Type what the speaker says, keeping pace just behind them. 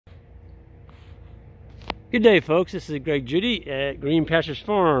Good day, folks. This is Greg Judy at Green Pastures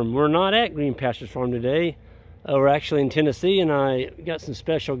Farm. We're not at Green Pastures Farm today. We're actually in Tennessee, and I got some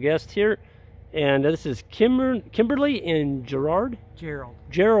special guests here. And this is Kimberly and Gerald.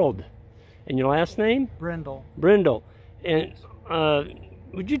 Gerald. And your last name? Brindle. Brindle. And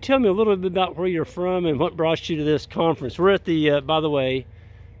would you tell me a little bit about where you're from and what brought you to this conference? We're at the, by the way,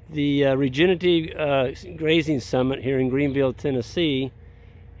 the Regenerative Grazing Summit here in Greenville, Tennessee.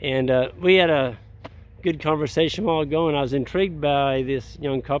 And we had a good conversation a while ago, and I was intrigued by this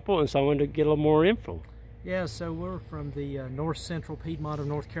young couple, and so I wanted to get a little more info. Yeah, so we're from the north central Piedmont of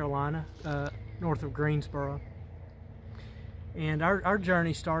North Carolina, north of Greensboro. And our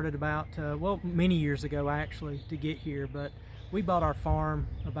journey started about, well, many years ago actually to get here, but we bought our farm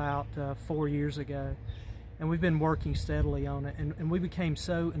about 4 years ago, and we've been working steadily on it, and we became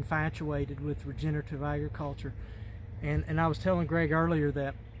so infatuated with regenerative agriculture. And I was telling Greg earlier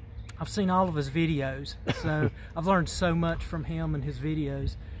that I've seen all of his videos, so I've learned so much from him and his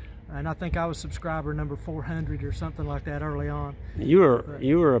videos. And I think I was subscriber number 400 or something like that early on. You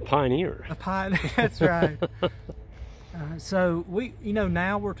were a pioneer. A pioneer, that's right. So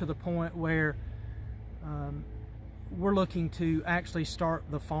now we're to the point where we're looking to actually start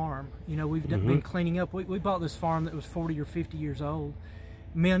the farm. You know, we've been cleaning up. We bought this farm that was 40 or 50 years old.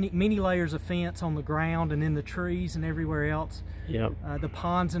 Many layers of fence on the ground and in the trees and everywhere else. Yep. The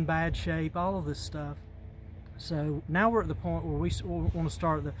pond's in bad shape, all of this stuff. So now we're at the point where we want to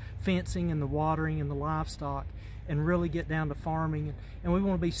start the fencing and the watering and the livestock and really get down to farming. And we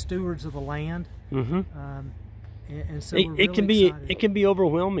want to be stewards of the land. And so we're really excited. It can be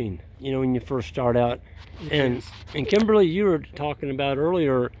overwhelming, you know, when you first start out. And Kimberly, you were talking about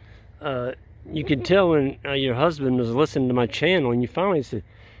earlier, you could tell when your husband was listening to my channel, and you finally said,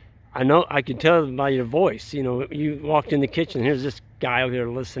 I could tell by your voice, you know, you walked in the kitchen, here's this guy over there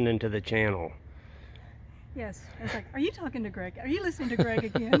listening to the channel. Yes, I was like, are you talking to Greg? Are you listening to Greg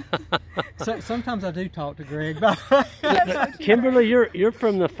again? So, sometimes I do talk to Greg. Kimberly, you're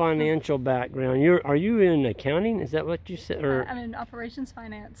from the financial background. Are you in accounting? Is that what you said? Or I'm in operations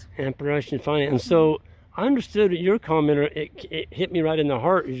finance. Operations finance. And so I understood your comment. It hit me right in the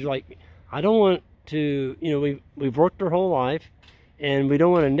heart. It's like, I don't want to, you know, we've worked our whole life, and we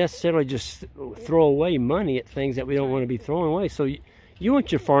don't want to necessarily just throw away money at things that we don't want to be throwing away. So you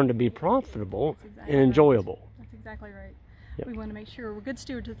want your farm to be profitable and enjoyable. Right. That's exactly right. Yep. We want to make sure we're good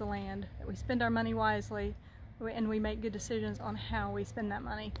stewards of the land, that we spend our money wisely, and we make good decisions on how we spend that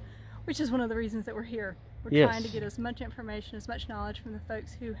money, which is one of the reasons that we're here. We're trying to get as much information, as much knowledge from the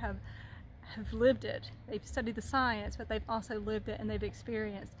folks who have lived it. They've studied the science, but they've also lived it and they've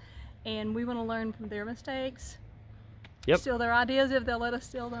experienced. And we want to learn from their mistakes, steal their ideas if they'll let us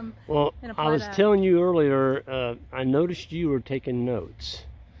steal them. Well, I was telling you earlier, I noticed you were taking notes.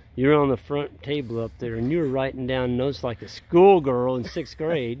 You're on the front table up there, and you were writing down notes like a schoolgirl in 6th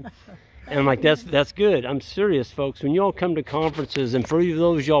grade. And I'm like, that's good. I'm serious, folks. When you all come to conferences, and for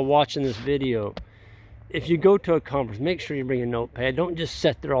those y'all watching this video, if you go to a conference, make sure you bring a notepad. Don't just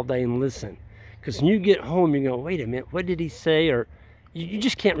sit there all day and listen. Because when you get home, you go, wait a minute, what did he say? Or you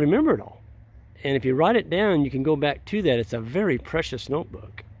just can't remember it all. And if you write it down, you can go back to that. It's a very precious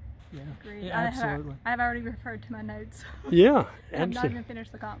notebook. Yeah, absolutely. I've already referred to my notes. Yeah, absolutely. I've not even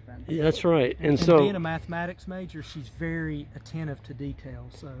finished the conference. Yeah, that's right. And so, being a mathematics major, she's very attentive to detail.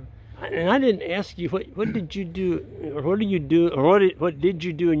 So, and I didn't ask you what did you do, or what do you do, or what did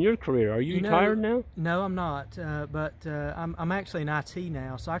you do in your career? Are you retired now? No, I'm not. But I'm actually in IT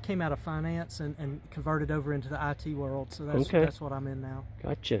now. So I came out of finance and converted over into the IT world. So that's what I'm in now.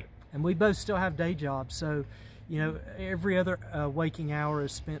 Gotcha. And we both still have day jobs. So, you know, every other waking hour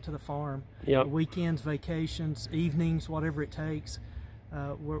is spent to the farm. Yep. Weekends, vacations, evenings, whatever it takes.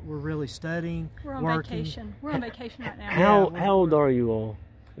 We're really studying. We're on vacation. We're on vacation right now. How old are you all?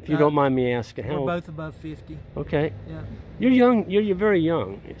 If you don't mind me asking. We're both above 50. Okay. Yeah. You're young. You're very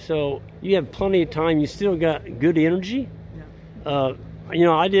young. So you have plenty of time. You still got good energy. Yeah. You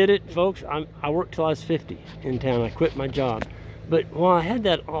know, I did it, folks. I worked till I was 50 in town. I quit my job. But while I had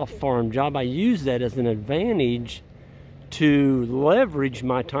that off-farm job, I used that as an advantage to leverage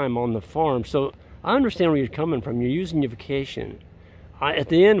my time on the farm. So I understand where you're coming from. You're using your vacation. At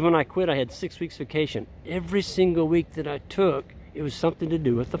the end, when I quit, I had 6 weeks vacation. Every single week that I took, it was something to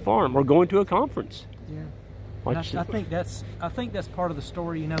do with the farm or going to a conference. Yeah. I think that's part of the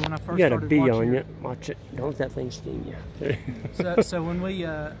story. You know, when I first started watching, on you. Watch it. Don't let that thing sting you. so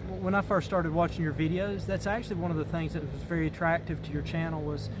when I first started watching your videos, that's actually one of the things that was very attractive to your channel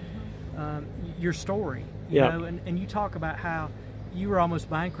was your story. You know, and you talk about how you were almost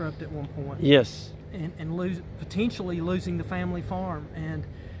bankrupt at one point. Yes. And potentially losing the family farm. And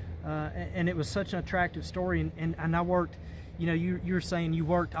and it was such an attractive story. And I worked, you know, you were saying you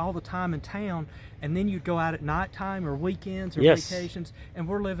worked all the time in town, and then you'd go out at nighttime or weekends or vacations, and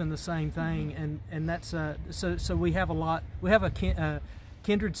we're living the same thing. And that's so we have a lot. We have a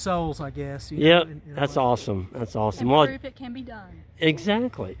kindred souls, I guess. Yeah, that's awesome. That's awesome. Well, proof it can be done.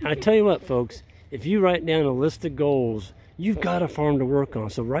 Exactly. I tell you what, folks, if you write down a list of goals, you've got a farm to work on.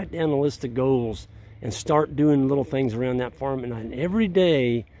 So write down a list of goals and start doing little things around that farm. And every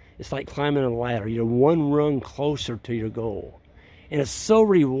day, it's like climbing a ladder. You're one rung closer to your goal. And it's so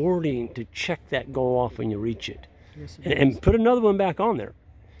rewarding to check that goal off when you reach it. Yes, and put another one back on there.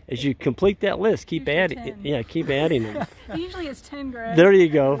 As you complete that list, keep adding. Yeah, keep adding them. Usually it's 10, Greg. There you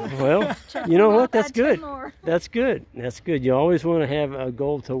go. Well, you know what? That's good. That's good. That's good. You always want to have a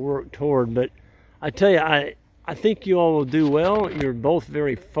goal to work toward. But I tell you, I think you all will do well. You're both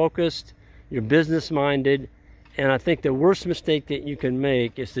very focused. You're business-minded. And I think the worst mistake that you can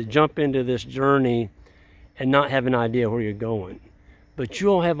make is to jump into this journey and not have an idea where you're going. But you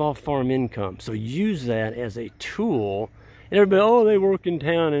all have off-farm income, so use that as a tool. And everybody, oh, they work in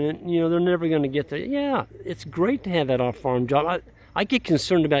town, and you know they're never going to get there. Yeah, it's great to have that off-farm job. I get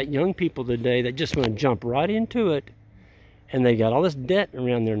concerned about young people today that just want to jump right into it, and they got all this debt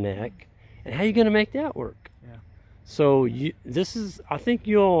around their neck. And how are you going to make that work? Yeah. So I think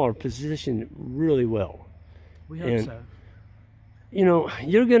you all are positioned really well. We hope so. You know,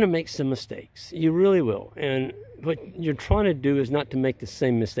 you're going to make some mistakes. You really will. And what you're trying to do is not to make the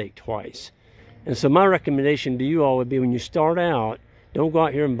same mistake twice. And so my recommendation to you all would be, when you start out, don't go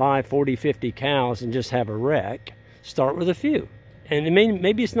out here and buy 40, 50 cows and just have a wreck. Start with a few. And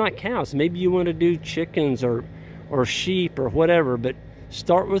maybe it's not cows. Maybe you want to do chickens or sheep or whatever, but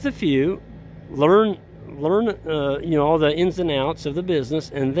start with a few. Learn you know, all the ins and outs of the business,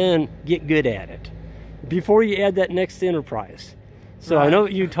 and then get good at it before you add that next enterprise. So right. I know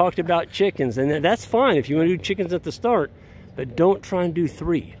you talked about chickens, and that's fine if you want to do chickens at the start, but don't try and do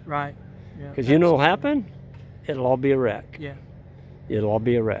 3. Right. Because you know what'll happen? It'll all be a wreck. Yeah. It'll all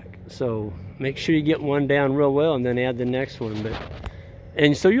be a wreck. So make sure you get one down real well and then add the next one.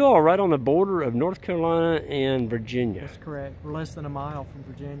 And so you're all right on the border of North Carolina and Virginia. That's correct. We're less than a mile from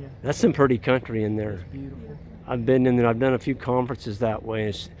Virginia. That's some pretty country in there. It's beautiful. I've been in there. I've done a few conferences that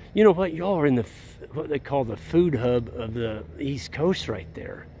way. You know what? Y'all are in what they call the food hub of the East Coast right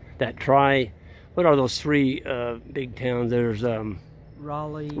there. What are those 3 big towns? There's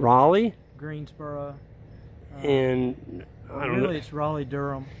Raleigh, Greensboro, and I don't know. It's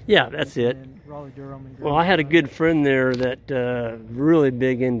Raleigh-Durham. Yeah, that's it. Raleigh-Durham. And well, I had a good friend there that really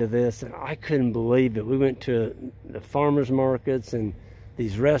big into this, and I couldn't believe it. We went to the farmers markets and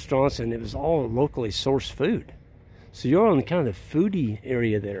these restaurants, and it was all locally sourced food. So you're on kind of the foodie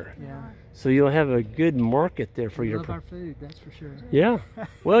area there. Yeah. So you'll have a good market there for your. Love our food, that's for sure. Yeah.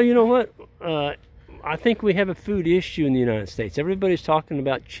 Well, you know what? I think we have a food issue in the United States. Everybody's talking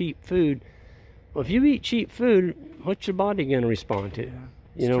about cheap food. Well, if you eat cheap food, what's your body going to respond to? Yeah,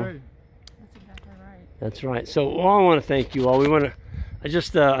 you know. True. That's exactly right. That's right. So, I want to thank you all. We want to.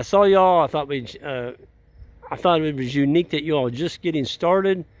 I saw y'all. I thought it was unique that you all are just getting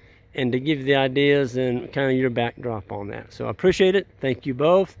started, and to give you the ideas and kind of your backdrop on that. So I appreciate it. Thank you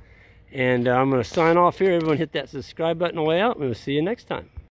both. And I'm going to sign off here. Everyone hit that subscribe button on the way out, and we'll see you next time.